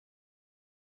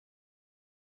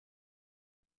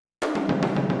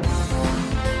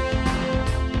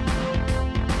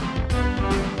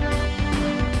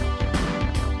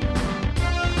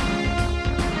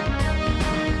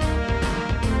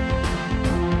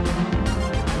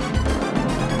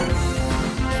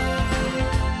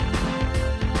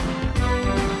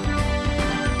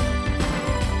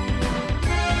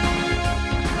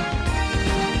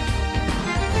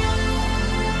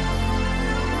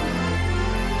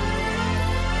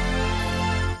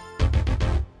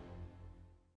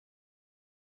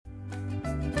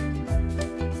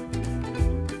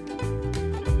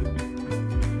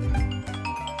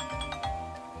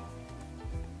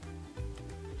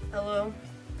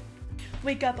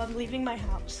Wake up, I'm leaving my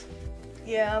house.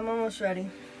 Yeah, I'm almost ready.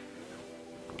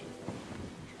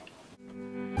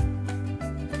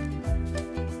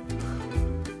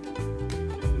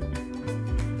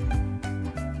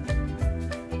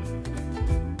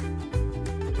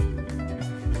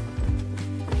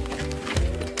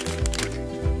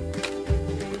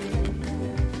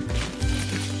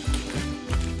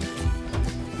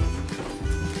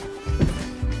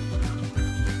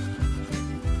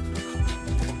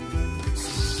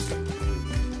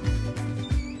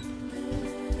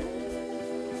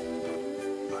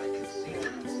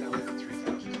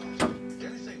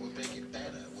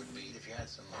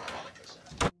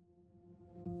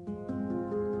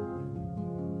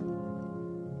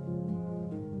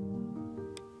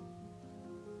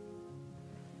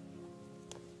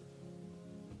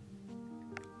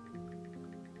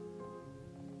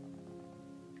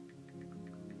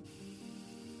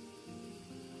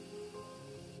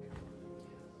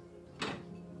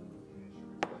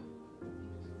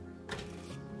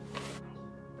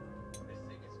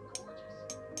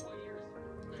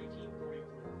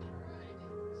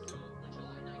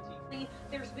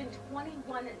 There's been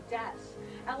 21 deaths.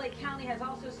 LA County has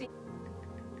also seen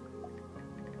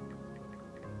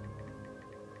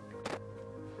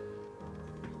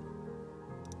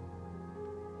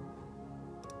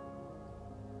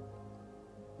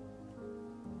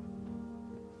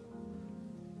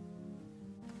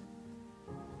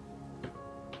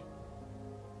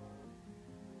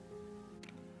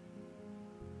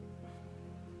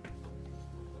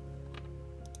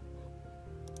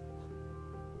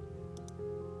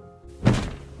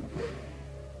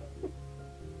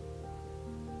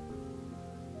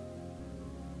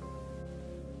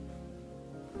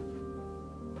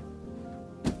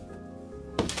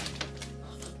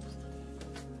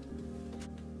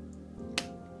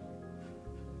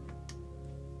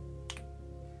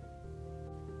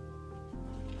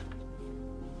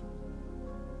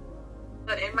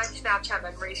in my Snapchat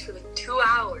memories for like 2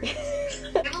 hours.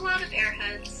 I have a lot of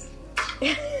airheads.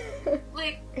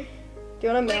 Like, do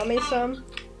you want to mail me some?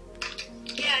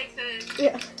 Yeah, I could.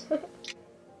 Yeah.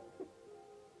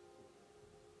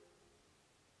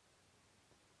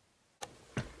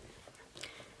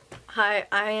 Hi,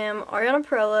 I am Ariana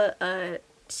Perella, a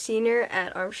senior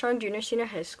at Armstrong Junior Senior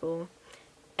High School,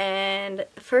 and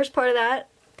the first part of that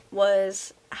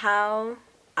was how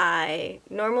I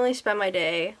normally spend my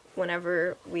day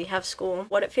whenever we have school.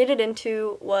 What it faded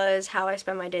into was how I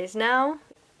spend my days now.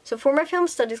 So for my film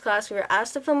studies class, we were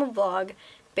asked to film a vlog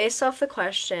based off the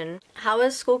question, how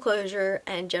has school closure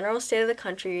and general state of the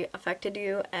country affected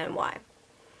you and why?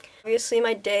 Obviously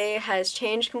my day has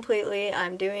changed completely.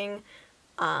 I'm doing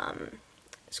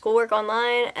schoolwork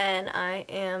online, and I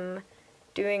am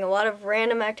doing a lot of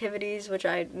random activities which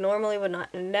I normally would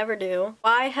never do.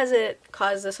 Why has it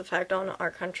caused this effect on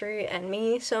our country and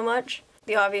me so much?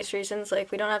 The obvious reasons,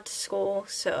 like we don't have to school,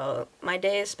 so my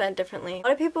day is spent differently. A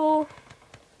lot of people,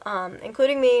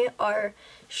 including me, are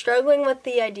struggling with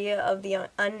the idea of the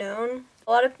unknown.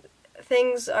 A lot of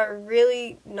things are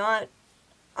really not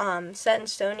set in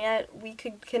stone yet. We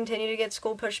could continue to get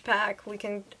school pushed back. We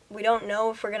don't know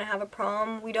if we're going to have a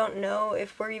prom. We don't know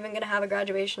if we're even going to have a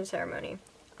graduation ceremony.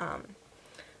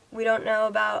 We don't know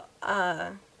about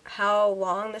how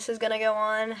long this is going to go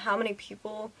on, how many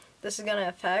people this is going to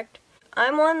affect.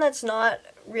 I'm one that's not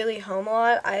really home a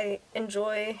lot. I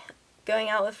enjoy going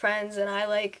out with friends, and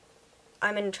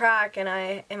I'm in track, and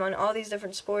I am on all these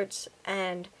different sports,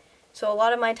 and so a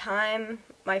lot of my time,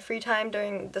 my free time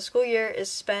during the school year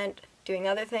is spent doing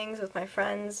other things with my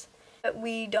friends. But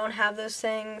we don't have those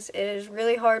things. It is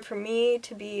really hard for me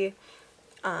to be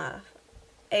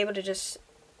able to just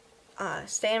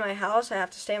stay in my house. I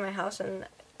have to stay in my house and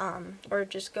or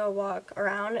just go walk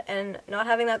around, and not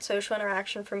having that social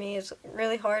interaction for me is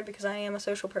really hard because I am a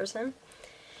social person.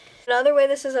 Another way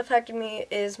this has affected me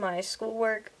is my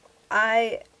schoolwork.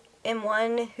 I am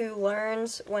one who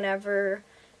learns whenever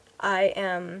I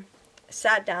am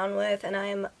sat down with and I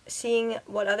am seeing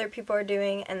what other people are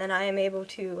doing, and then I am able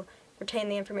to retain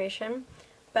the information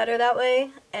better that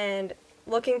way. And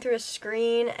looking through a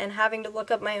screen and having to look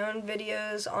up my own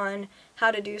videos on how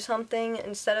to do something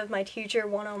instead of my teacher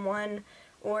one-on-one,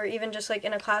 or even just like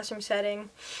in a classroom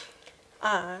setting,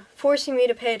 forcing me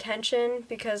to pay attention,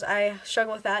 because I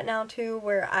struggle with that now too,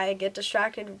 where I get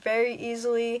distracted very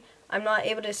easily. I'm not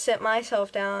able to sit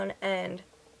myself down and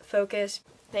focus.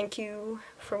 Thank you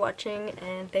for watching,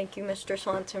 and thank you, Mr.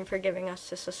 Swanson, for giving us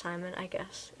this assignment, I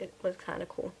guess. It was kind of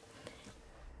cool.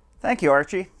 Thank you,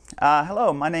 Archie.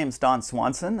 Hello, my name is Don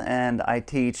Swanson, and I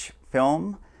teach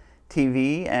film,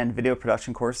 TV, and video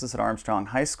production courses at Armstrong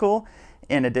High School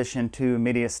in addition to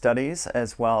media studies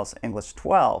as well as English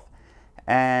 12.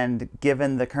 And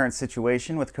given the current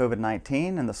situation with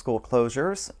COVID-19 and the school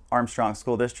closures, Armstrong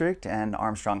School District and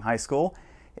Armstrong High School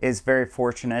is very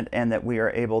fortunate in that we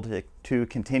are able to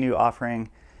continue offering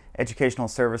educational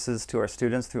services to our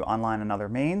students through online and other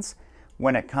means.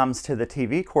 When it comes to the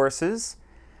TV courses,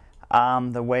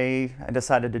 the way I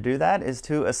decided to do that is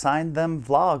to assign them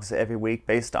vlogs every week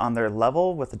based on their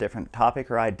level with a different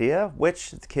topic or idea,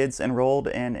 which the kids enrolled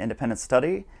in independent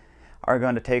study are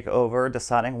going to take over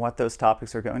deciding what those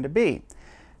topics are going to be.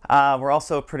 We're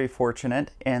also pretty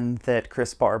fortunate in that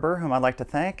Chris Barber, whom I'd like to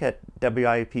thank at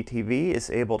WIUP-TV, is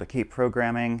able to keep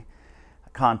programming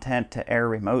content to air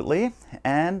remotely,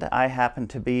 and I happen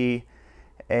to be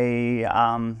a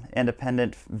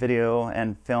independent video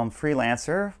and film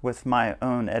freelancer with my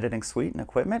own editing suite and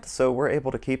equipment, so we're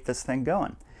able to keep this thing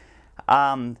going.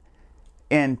 In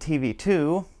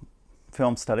TV2,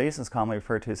 Film Studies is commonly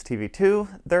referred to as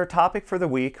TV2, their topic for the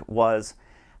week was,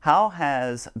 how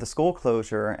has the school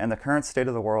closure and the current state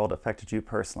of the world affected you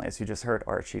personally, as you just heard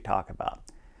Archie talk about.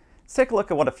 Let's take a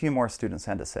look at what a few more students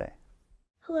had to say.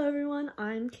 Hello everyone,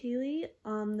 I'm Kaylee.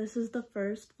 This is the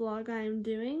first vlog I am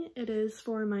doing. It is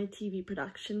for my TV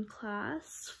production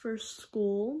class for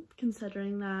school,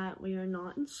 considering that we are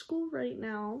not in school right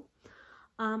now.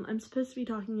 I'm supposed to be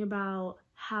talking about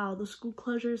how the school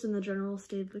closures and the general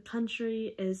state of the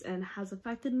country is and has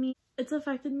affected me. It's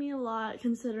affected me a lot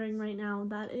considering right now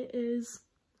that it is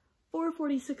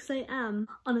 4:46 a.m.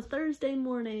 on a Thursday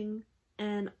morning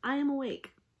and I am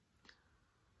awake.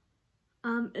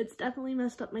 It's definitely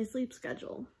messed up my sleep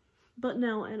schedule. But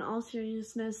no, in all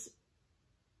seriousness,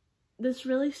 this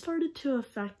really started to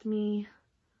affect me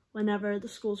whenever the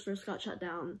schools first got shut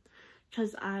down,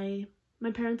 because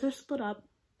my parents are split up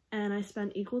and I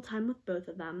spent equal time with both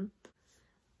of them.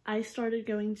 I started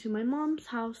going to my mom's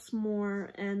house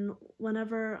more, and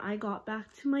whenever I got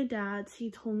back to my dad's, he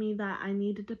told me that I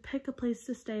needed to pick a place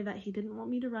to stay, that he didn't want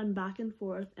me to run back and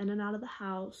forth in and out of the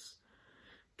house,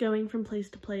 going from place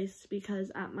to place,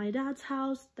 because at my dad's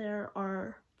house there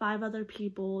are 5 other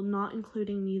people, not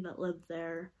including me, that live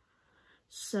there.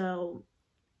 So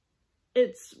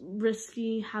it's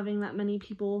risky having that many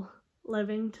people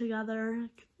living together.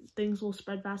 Things will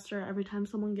spread faster. Every time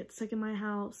someone gets sick in my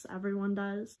house, everyone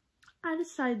does. I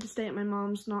decided to stay at my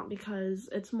mom's, not because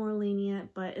it's more lenient,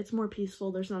 but it's more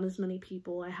peaceful. There's not as many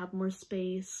people. I have more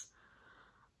space.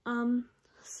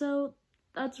 So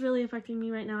that's really affecting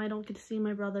me right now. I don't get to see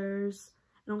my brothers.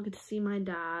 I don't get to see my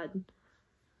dad.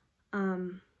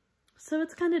 So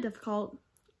it's kind of difficult.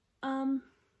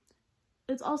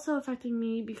 It's also affecting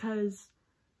me because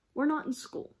we're not in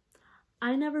school.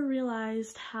 I never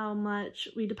realized how much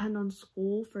we depend on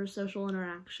school for social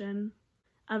interaction.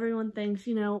 Everyone thinks,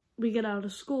 you know, we get out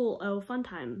of school, oh, fun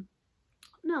time.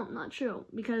 No, not true,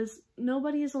 because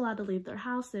nobody is allowed to leave their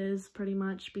houses, pretty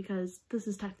much, because this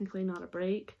is technically not a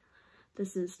break.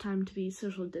 This is time to be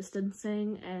social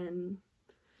distancing and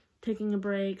taking a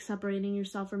break, separating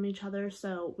yourself from each other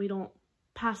so we don't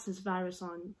pass this virus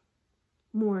on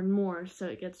more and more,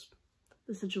 so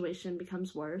the situation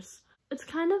becomes worse. It's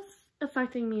kind of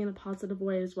affecting me in a positive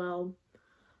way as well.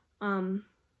 I'm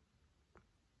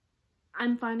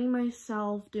finding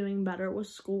myself doing better with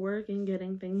schoolwork and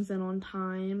getting things in on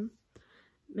time.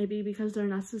 Maybe because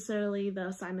the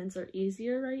assignments are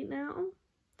easier right now.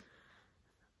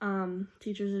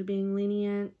 Teachers are being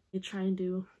lenient. They're trying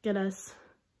to get us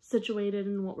situated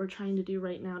in what we're trying to do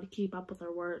right now to keep up with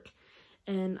our work.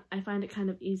 And I find it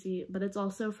kind of easy, but it's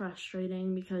also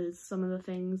frustrating because some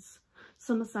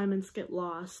assignments get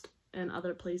lost in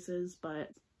other places,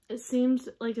 but it seems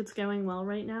like it's going well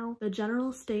right now. The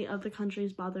general state of the country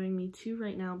is bothering me too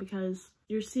right now, because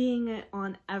you're seeing it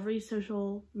on every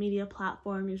social media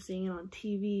platform. You're seeing it on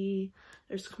TV.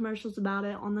 There's commercials about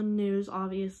it on the news,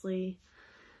 obviously.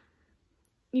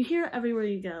 You hear it everywhere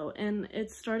you go, and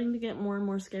it's starting to get more and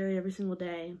more scary every single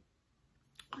day.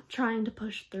 Trying to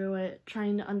push through it,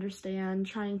 trying to understand,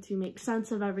 trying to make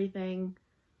sense of everything,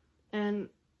 and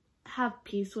have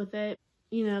peace with it.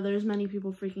 You know, there's many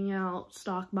people freaking out,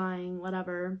 stock buying,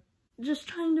 whatever. Just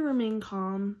trying to remain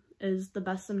calm is the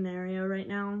best scenario right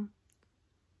now.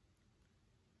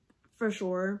 For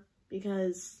sure,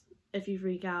 because if you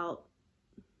freak out,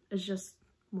 it's just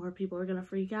more people are gonna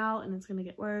freak out and it's gonna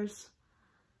get worse.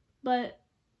 But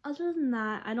other than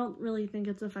that, I don't really think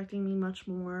it's affecting me much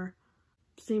more.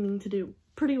 Seeming to do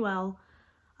pretty well,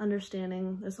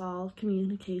 understanding this all,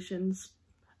 communications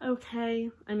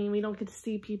okay. I mean, we don't get to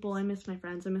see people. I miss my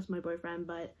friends, I miss my boyfriend,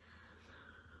 but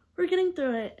we're getting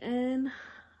through it, and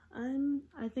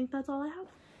I think that's all I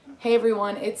have. Hey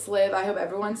everyone, it's Liv. I hope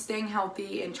everyone's staying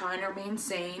healthy and trying to remain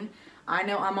sane. I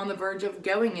know I'm on the verge of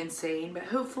going insane, but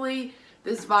hopefully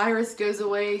this virus goes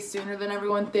away sooner than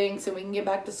everyone thinks and we can get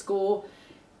back to school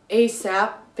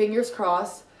ASAP, fingers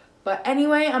crossed. But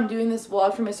anyway, I'm doing this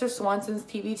vlog for Mr. Swanson's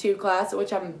TV2 class,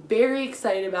 which I'm very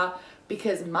excited about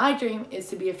because my dream is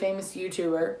to be a famous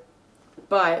YouTuber,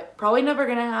 but probably never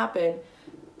gonna happen,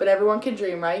 but everyone can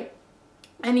dream, right?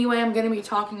 Anyway, I'm gonna be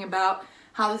talking about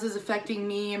how this is affecting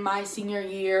me in my senior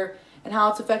year and how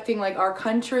it's affecting like our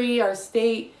country, our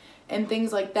state, and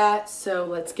things like that. So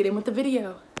let's get in with the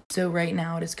video. So right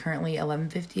now it is currently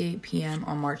 11:58 p.m.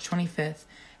 on March 25th,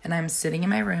 and I'm sitting in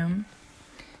my room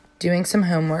doing some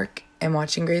homework and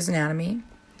watching Grey's Anatomy.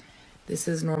 This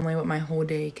is normally what my whole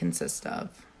day consists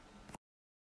of.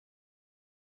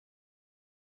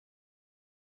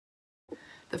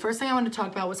 The first thing I wanted to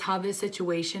talk about was how this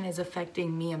situation is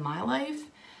affecting me in my life.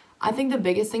 I think the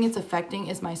biggest thing it's affecting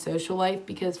is my social life,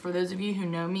 because for those of you who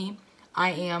know me, I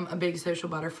am a big social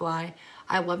butterfly.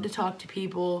 I love to talk to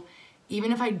people.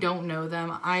 Even if I don't know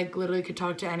them, I literally could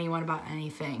talk to anyone about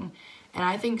anything. And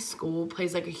I think school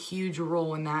plays like a huge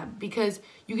role in that, because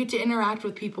you get to interact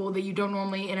with people that you don't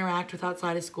normally interact with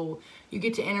outside of school. You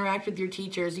get to interact with your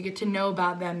teachers. You get to know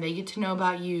about them. They get to know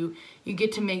about you. You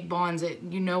get to make bonds that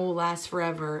you know will last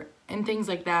forever and things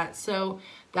like that. So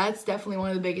that's definitely one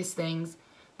of the biggest things.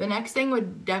 The next thing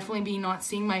would definitely be not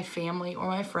seeing my family or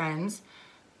my friends.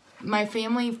 My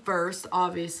family first,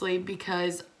 obviously,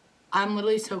 because I'm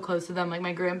literally so close to them. Like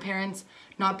my grandparents,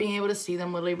 not being able to see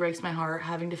them literally breaks my heart.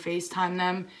 Having to FaceTime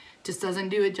them just doesn't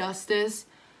do it justice.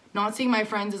 Not seeing my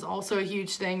friends is also a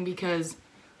huge thing, because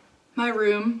my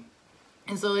room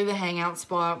is literally the hangout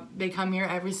spot. They come here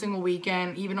every single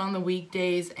weekend, even on the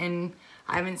weekdays, and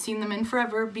I haven't seen them in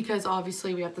forever because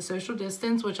obviously we have the social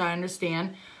distance, which I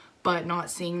understand, but not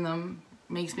seeing them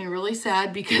makes me really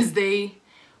sad because they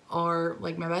are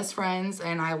like my best friends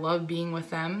and I love being with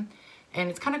them. And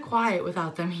it's kind of quiet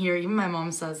without them here. Even my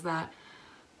mom says that.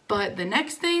 But the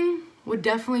next thing would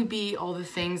definitely be all the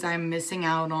things I'm missing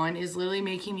out on is literally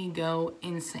making me go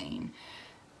insane.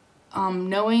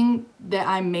 Knowing that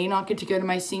I may not get to go to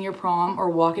my senior prom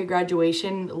or walk at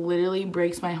graduation literally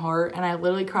breaks my heart, and I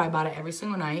literally cry about it every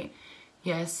single night.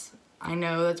 Yes, I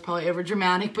know that's probably over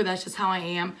dramatic, but that's just how I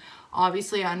am.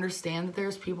 Obviously, I understand that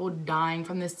there's people dying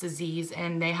from this disease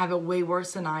and they have it way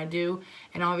worse than I do.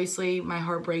 And obviously, my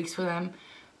heart breaks for them.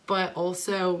 But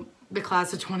also, the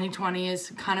class of 2020 is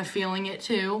kind of feeling it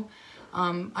too.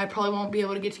 I probably won't be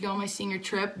able to get to go on my senior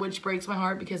trip, which breaks my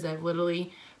heart because I've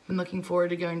literally been looking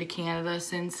forward to going to Canada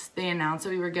since they announced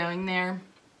that we were going there.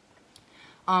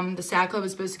 The SAC Club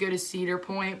was supposed to go to Cedar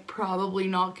Point. Probably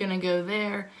not going to go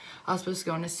there. I was supposed to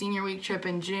go on a senior week trip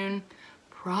in June.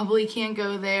 Probably can't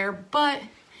go there, but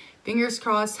fingers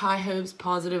crossed, high hopes,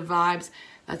 positive vibes.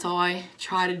 That's all I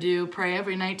try to do. Pray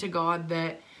every night to God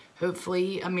that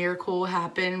hopefully a miracle will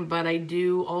happen, but I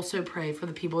do also pray for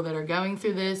the people that are going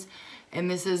through this.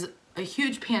 And this is a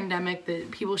huge pandemic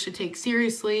that people should take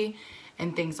seriously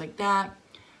and things like that.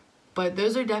 But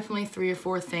those are definitely 3 or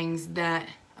 4 things that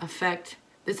affect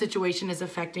the situation is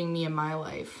affecting me in my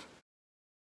life.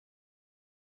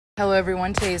 Hello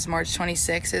everyone, today is March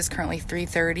 26th, it's currently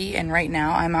 3:30, and right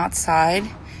now I'm outside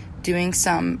doing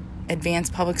some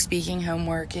advanced public speaking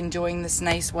homework, enjoying this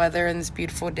nice weather and this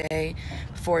beautiful day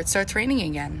before it starts raining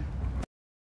again.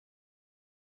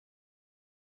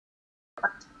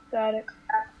 Got it.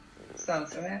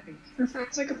 Sounds so happy.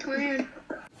 Sounds like a plan.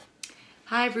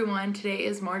 Hi everyone, today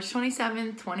is March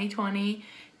 27th, 2020.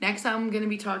 Next I'm going to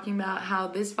be talking about how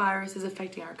this virus is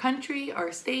affecting our country,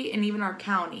 our state, and even our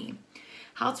county.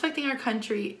 How it's affecting our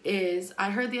country is, I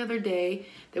heard the other day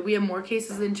that we have more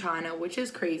cases than China, which is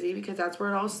crazy because that's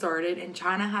where it all started, and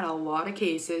China had a lot of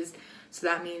cases, so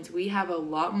that means we have a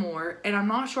lot more. And I'm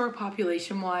not sure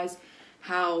population-wise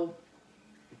how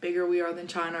bigger we are than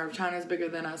China, or if China's bigger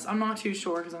than us. I'm not too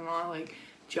sure because I'm not like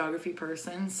geography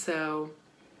person, so.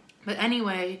 But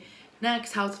anyway,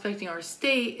 next, how it's affecting our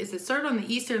state is it started on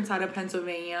the eastern side of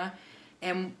Pennsylvania,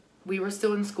 and we were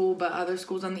still in school, but other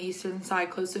schools on the eastern side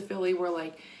close to Philly were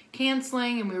like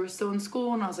canceling, and we were still in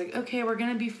school, and I was like, okay, we're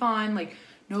gonna be fine. Like,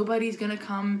 nobody's gonna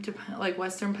come to like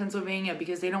western Pennsylvania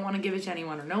because they don't want to give it to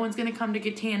anyone, or no one's gonna come to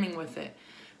get tanning with it.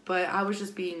 But I was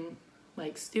just being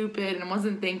like stupid and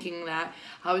wasn't thinking that.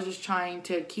 I was just trying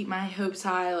to keep my hopes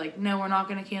high, like, no, we're not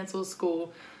gonna cancel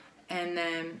school. And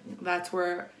then that's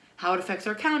where how it affects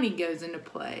our county goes into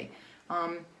play.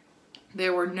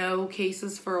 There were no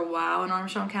cases for a while in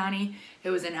Armstrong County. It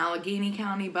was in Allegheny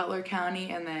County, Butler County,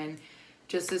 and then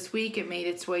just this week it made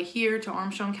its way here to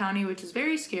Armstrong County, which is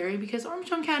very scary because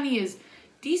Armstrong County is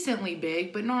decently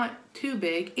big, but not too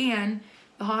big, and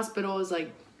the hospital is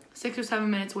like 6 or 7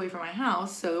 minutes away from my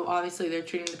house, so obviously they're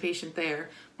treating the patient there.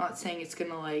 I'm not saying it's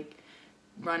gonna like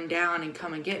run down and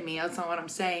come and get me, that's not what I'm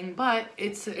saying, but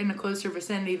it's in a closer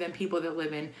vicinity than people that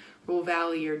live in Rural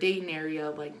Valley or Dayton area.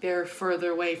 Like, they're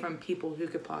further away from people who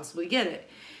could possibly get it.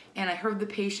 And I heard the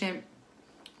patient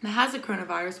that has the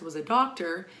coronavirus was a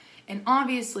doctor, and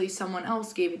obviously someone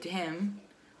else gave it to him,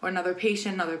 or another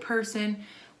patient, another person,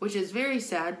 which is very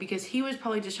sad because he was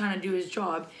probably just trying to do his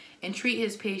job and treat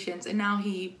his patients, and now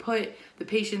he put the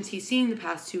patients he's seen the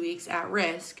past 2 weeks at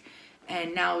risk,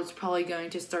 and now it's probably going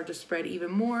to start to spread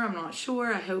even more. I'm not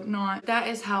sure, I hope not. That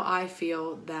is how I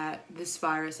feel that this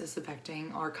virus is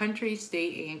affecting our country,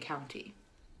 state, and county.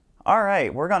 All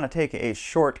right, we're going to take a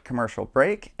short commercial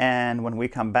break, and when we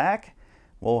come back,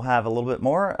 we'll have a little bit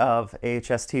more of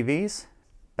AHS-TV's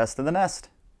Best of the Nest.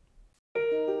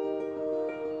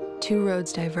 Two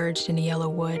roads diverged in a yellow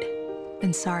wood,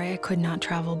 and sorry I could not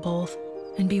travel both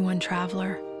and be one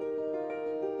traveler.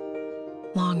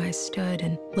 Long I stood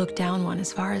and looked down one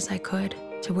as far as I could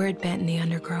to where it bent in the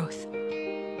undergrowth.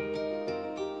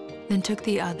 Then took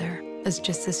the other as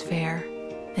just as fair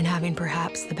and having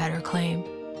perhaps the better claim,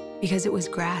 because it was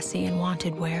grassy and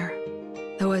wanted wear,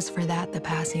 though as for that the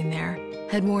passing there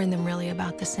had worn them really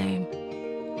about the same.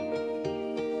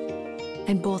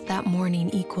 And both that morning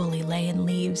equally lay in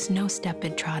leaves no step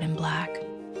had trod in black.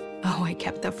 Oh, I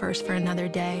kept the first for another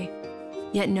day,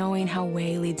 yet knowing how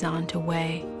way leads on to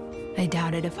way, I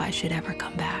doubted if I should ever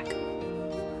come back.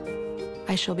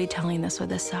 I shall be telling this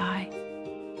with a sigh,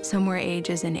 somewhere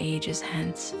ages and ages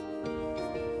hence.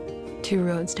 Two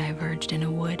roads diverged in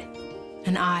a wood,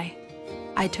 and I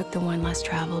took the one less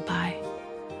traveled by,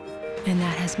 and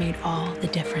that has made all the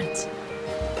difference.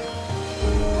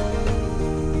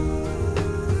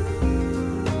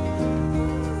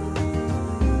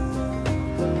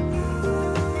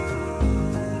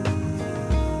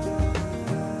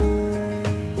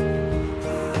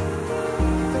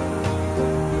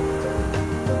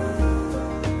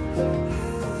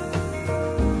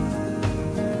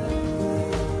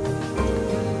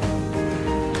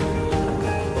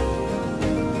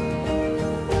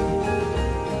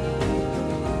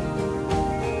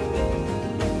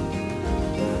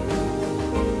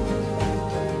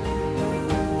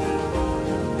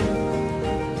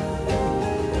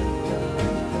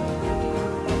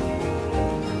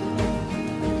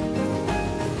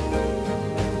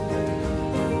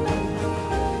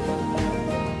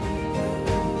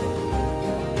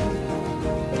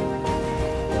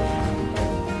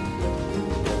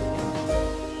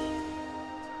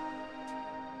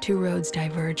 Two roads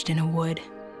diverged in a wood,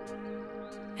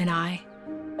 and I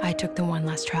took the one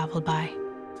less traveled by,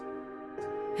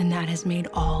 and that has made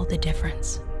all the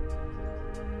difference.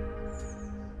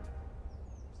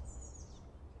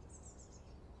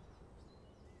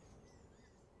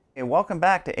 Hey, welcome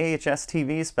back to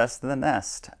AHS-TV's Best of the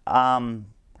Nest.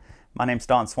 My name's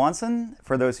Don Swanson,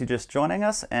 for those who are just joining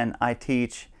us, and I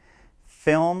teach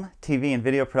film, TV, and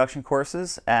video production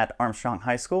courses at Armstrong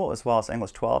High School, as well as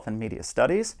English 12 and Media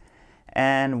Studies.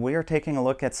 And we are taking a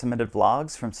look at submitted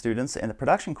vlogs from students in the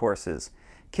production courses.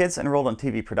 Kids enrolled in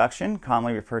TV production,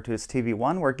 commonly referred to as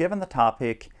TV1, were given the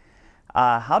topic,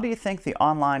 how do you think the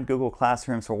online Google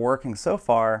Classrooms are working so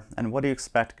far, and what do you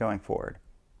expect going forward?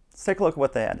 Let's take a look at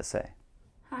what they had to say.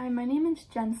 Hi, my name is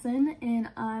Jensen, and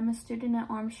I'm a student at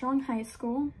Armstrong High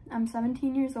School. I'm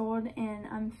 17 years old, and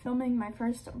I'm filming my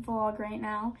first vlog right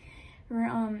now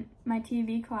for my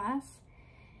TV class.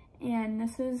 And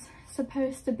this is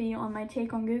supposed to be on my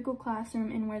take on Google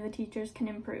Classroom and where the teachers can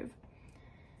improve.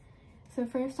 So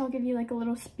first, I'll give you like a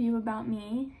little spew about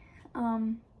me.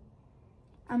 I'm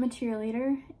a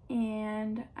cheerleader,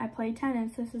 and I play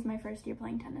tennis. This is my first year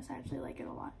playing tennis. I actually like it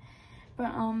a lot.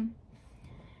 But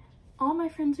all my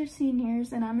friends are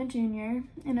seniors and I'm a junior,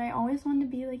 and I always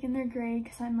wanted to be like in their grade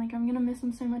because I'm gonna miss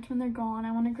them so much when they're gone.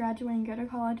 I want to graduate and go to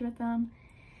college with them.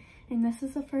 And this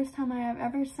is the first time I have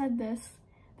ever said this,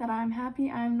 that I'm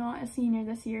happy I'm not a senior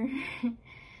this year.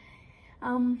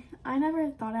 I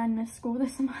never thought I'd miss school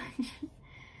this much.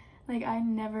 Like, I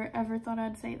never ever thought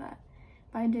I'd say that.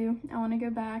 But I do. I want to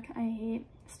go back. I hate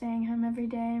staying home every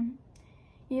day.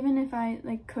 Even if I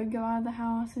could go out of the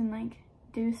house and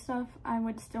do stuff, I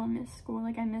would still miss school.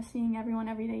 I miss seeing everyone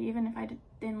every day. Even if I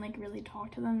didn't really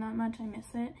talk to them that much, I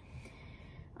miss it.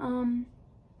 I'm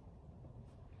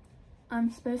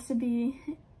supposed to be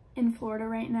in Florida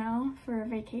right now for a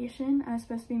vacation. I was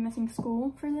supposed to be missing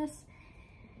school for this,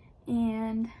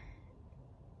 and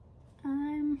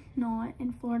I'm not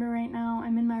in Florida right now.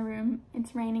 I'm in my room.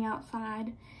 It's raining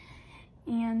outside,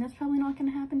 and that's probably not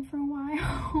gonna happen for a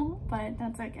while, but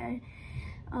that's okay.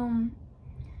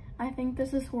 I think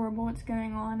this is horrible what's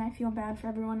going on. I feel bad for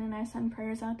everyone, and I send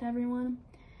prayers out to everyone.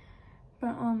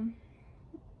 But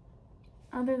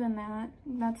other than that,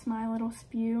 that's my little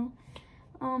spew.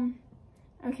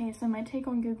 Okay, so my take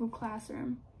on Google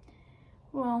Classroom.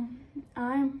 Well,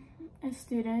 I'm a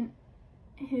student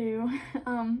who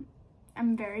I'm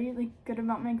very good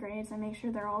about my grades. I make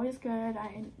sure they're always good.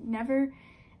 I never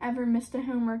ever missed a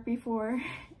homework before.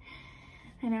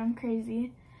 I know I'm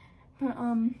crazy, but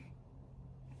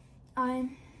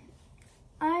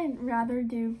I'd rather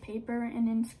do paper and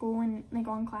in school and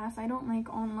on class. I don't like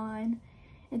online.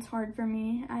 It's hard for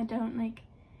me. I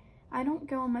don't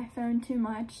go on my phone too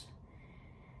much.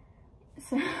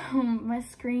 So my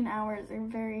screen hours are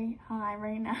very high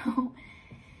right now.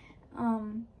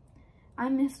 I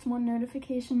missed one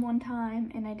notification one time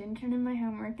and I didn't turn in my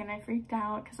homework and I freaked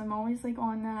out because I'm always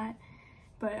on that.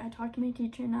 But I talked to my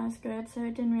teacher and that was good, so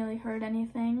it didn't really hurt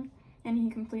anything. And he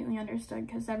completely understood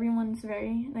because everyone's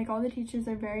very, all the teachers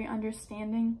are very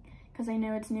understanding because I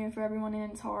know it's new for everyone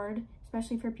and it's hard,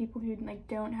 especially for people who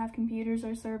don't have computers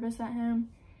or service at home.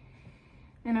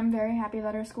 And I'm very happy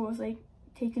that our school is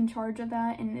taking charge of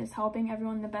that and is helping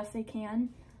everyone the best they can.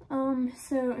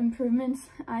 So improvements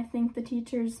I think the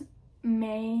teachers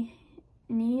may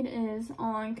need is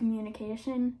on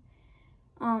communication.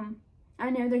 I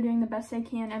know they're doing the best they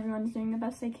can. Everyone's doing the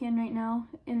best they can right now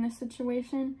in this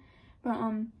situation. But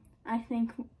I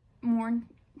think more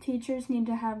teachers need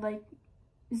to have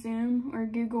Zoom or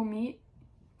Google Meet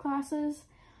classes.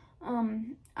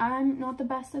 I'm not the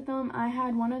best at them. I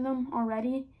had one of them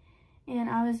already and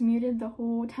I was muted the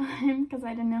whole time because I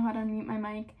didn't know how to unmute my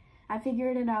mic. I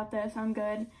figured it out though, so I'm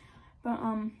good. But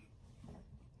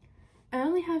I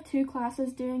only have 2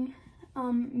 classes doing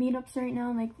meetups right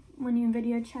now, when you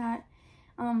video chat.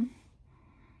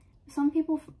 Some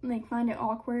people find it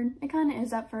awkward. It kind of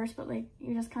is at first, but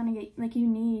you just kind of get you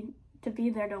need to be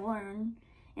there to learn,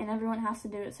 and everyone has to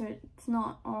do it, so it's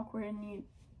not awkward, and you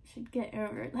should get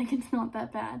over it. It's not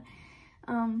that bad.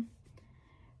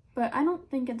 But I don't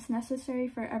think it's necessary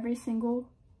for every single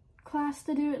class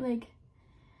to do it.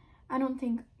 I don't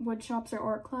think wood shops or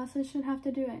art classes should have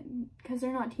to do it because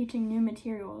they're not teaching new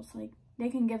materials. They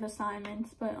can give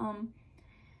assignments, but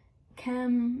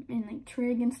chem and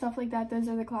trig and stuff like that, those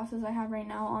are the classes I have right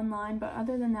now online. But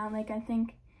other than that, I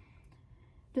think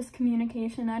just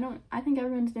communication, I think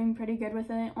everyone's doing pretty good with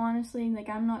it, honestly.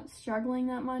 I'm not struggling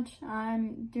that much.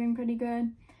 I'm doing pretty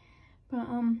good. But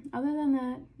other than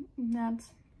that,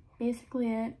 that's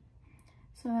basically it.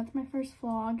 So that's my first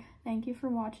vlog. Thank you for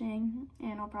watching,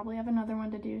 and I'll probably have another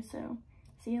one to do, so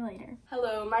see you later.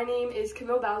 Hello, my name is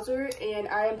Camille Bowser, and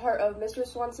I am part of Mr.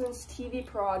 Swanson's TV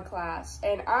prod class,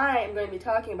 and I am going to be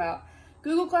talking about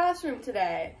Google Classroom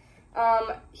today.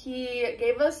 He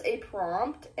gave us a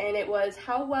prompt, and it was,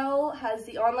 how well has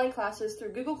the online classes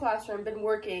through Google Classroom been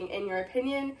working in your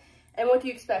opinion, and what do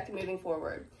you expect moving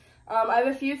forward? I have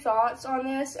a few thoughts on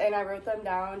this, and I wrote them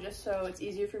down just so it's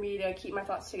easier for me to keep my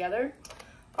thoughts together.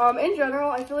 In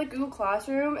general, I feel like Google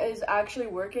Classroom is actually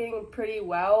working pretty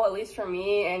well, at least for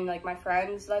me and my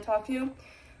friends that I talk to.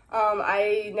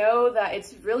 I know that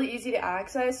it's really easy to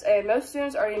access, and most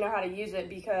students already know how to use it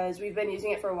because we've been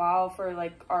using it for a while for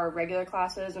our regular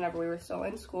classes whenever we were still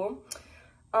in school.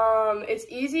 It's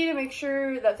easy to make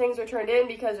sure that things are turned in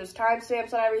because there's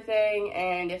timestamps on everything,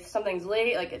 and if something's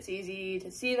late, it's easy to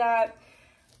see that.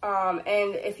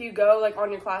 And if you go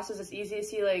on your classes, it's easy to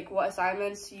see what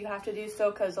assignments you have to do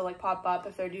still because they'll pop up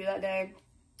if they're due that day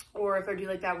or if they're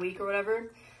due that week or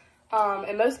whatever.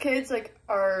 And most kids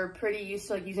are pretty used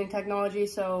to using technology,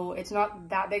 so it's not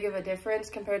that big of a difference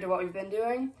compared to what we've been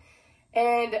doing.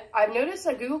 And I've noticed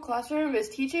that Google Classroom is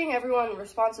teaching everyone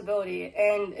responsibility,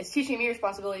 and it's teaching me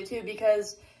responsibility too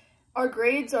because our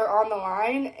grades are on the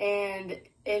line, and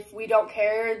if we don't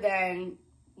care, then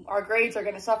our grades are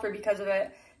going to suffer because of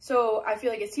it. So I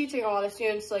feel it's teaching a lot of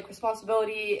students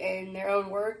responsibility in their own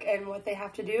work and what they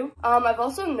have to do. I've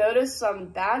also noticed some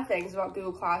bad things about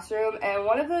Google Classroom, and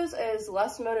one of those is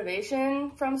less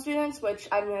motivation from students, which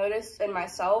I've noticed in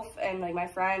myself and my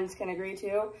friends can agree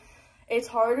to. It's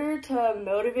harder to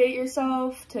motivate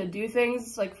yourself to do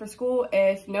things for school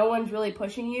if no one's really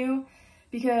pushing you,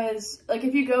 because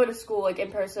if you go to school in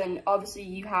person, obviously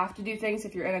you have to do things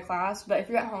if you're in a class, but if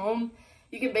you're at home,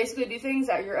 you can basically do things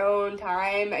at your own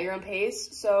time, at your own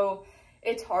pace, so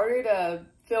it's harder to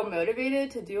feel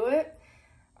motivated to do it.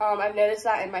 I've noticed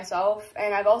that in myself,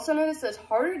 and I've also noticed that it's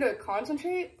harder to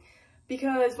concentrate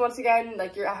because, once again,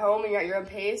 you're at home and you're at your own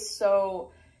pace,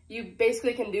 so you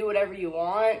basically can do whatever you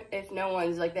want if no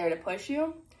one's there to push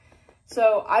you.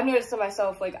 So I've noticed to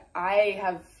myself, like, I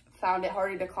have found it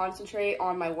harder to concentrate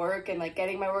on my work and, like,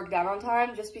 getting my work done on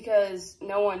time just because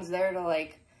no one's there to,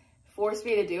 like, force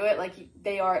me to do it like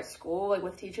they are at school, like,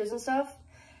 with teachers and stuff.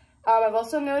 I've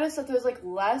also noticed that there's, like,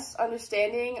 less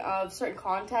understanding of certain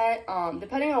content,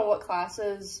 depending on what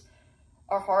classes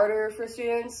are harder for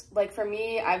students. Like, for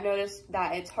me, I've noticed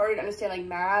that it's harder to understand, like,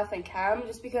 math and chem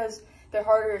just because they're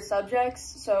harder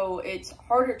subjects, so it's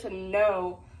harder to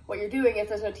know what you're doing if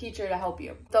there's no teacher to help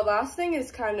you. The last thing is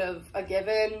kind of a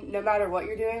given no matter what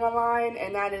you're doing online,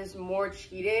 and that is more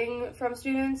cheating from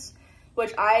students,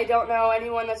 which I don't know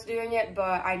anyone that's doing it,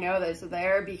 but I know that it's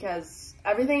there because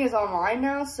everything is online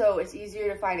now, so it's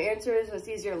easier to find answers, it's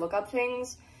easier to look up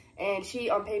things and cheat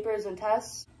on papers and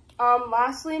tests.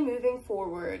 Lastly, moving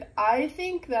forward, I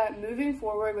think that moving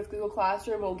forward with Google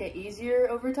Classroom will get easier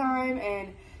over time,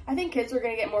 and I think kids are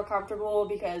going to get more comfortable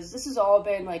because this has all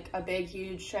been like a big,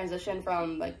 huge transition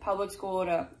from like public school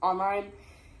to online.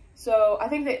 So I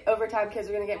think that over time kids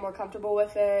are going to get more comfortable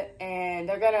with it and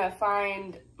they're going to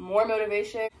find more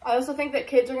motivation. I also think that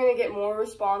kids are going to get more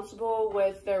responsible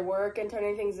with their work and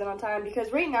turning things in on time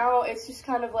because right now it's just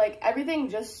kind of like everything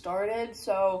just started,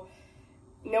 so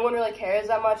no one really cares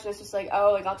that much. It's just like,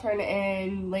 oh, like I'll turn it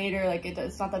in later, like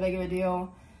it's not that big of a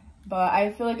deal. But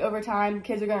I feel like over time,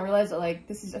 kids are going to realize that, like,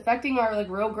 this is affecting our,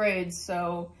 like, real grades,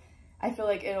 so I feel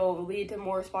like it'll lead to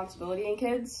more responsibility in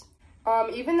kids.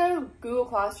 Even though Google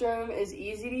Classroom is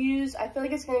easy to use, I feel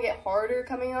like it's going to get harder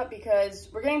coming up because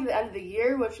we're getting to the end of the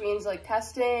year, which means, like,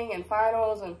 testing and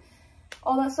finals and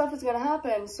all that stuff is going to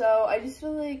happen. So I just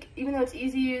feel like even though it's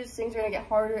easy to use, things are going to get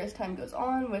harder as time goes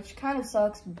on, which kind of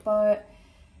sucks, but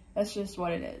that's just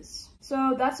what it is.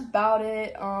 So that's about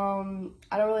it.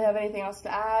 I don't really have anything else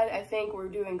to add. I think we're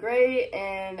doing great,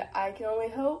 and I can only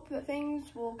hope that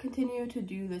things will continue to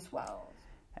do this well.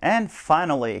 And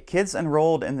finally, kids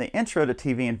enrolled in the Intro to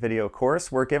TV and Video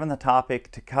course were given the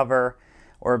topic to cover,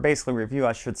 or basically review,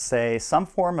 I should say, some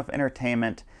form of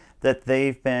entertainment that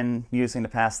they've been using to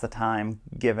pass the time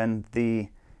given the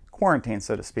quarantine,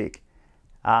 so to speak.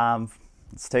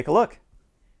 Let's take a look.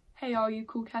 Hey all you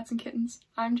cool cats and kittens,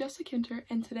 I'm Jessica Kinter,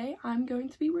 and today I'm going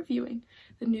to be reviewing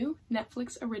the new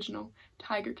Netflix original,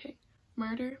 Tiger King,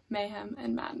 Murder, Mayhem,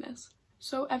 and Madness.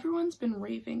 So everyone's been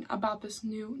raving about this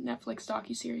new Netflix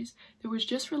docuseries that was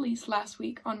just released last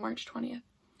week on March 20th.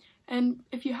 And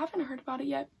if you haven't heard about it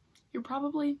yet, you're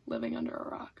probably living under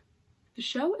a rock. The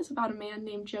show is about a man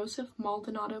named Joseph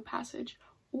Maldonado Passage,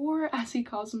 or as he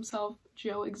calls himself,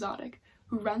 Joe Exotic,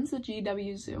 who runs the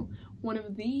GW Zoo, one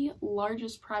of the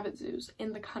largest private zoos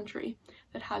in the country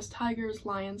that has tigers,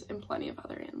 lions, and plenty of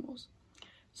other animals.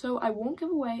 So I won't give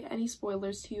away any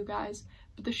spoilers to you guys,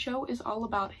 but the show is all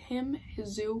about him, his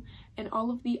zoo, and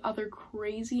all of the other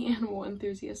crazy animal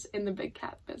enthusiasts in the big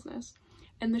cat business.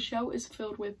 And the show is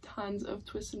filled with tons of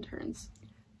twists and turns.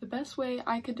 The best way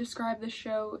I could describe this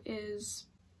show is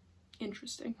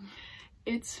interesting.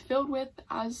 It's filled with,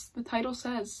 as the title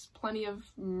says, plenty of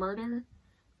murder,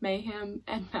 mayhem,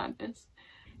 and madness.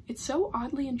 It's so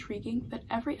oddly intriguing that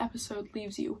every episode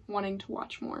leaves you wanting to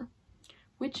watch more,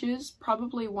 which is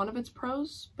probably one of its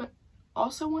pros, but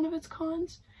also one of its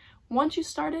cons. Once you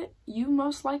start it, you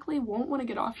most likely won't want to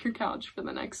get off your couch for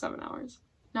the next 7 hours.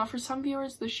 Now for some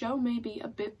viewers, the show may be a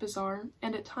bit bizarre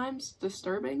and at times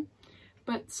disturbing,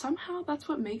 but somehow that's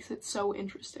what makes it so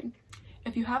interesting.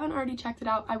 If you haven't already checked it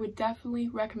out, I would definitely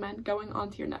recommend going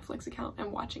onto your Netflix account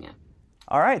and watching it.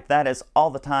 All right, that is all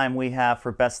the time we have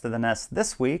for Best of the Nest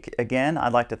this week. Again,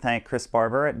 I'd like to thank Chris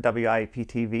Barber at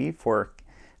WIEP-TV for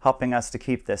helping us to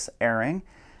keep this airing.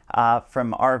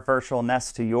 From our virtual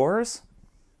nest to yours,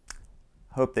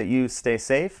 hope that you stay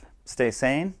safe, stay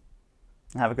sane,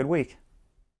 and have a good week.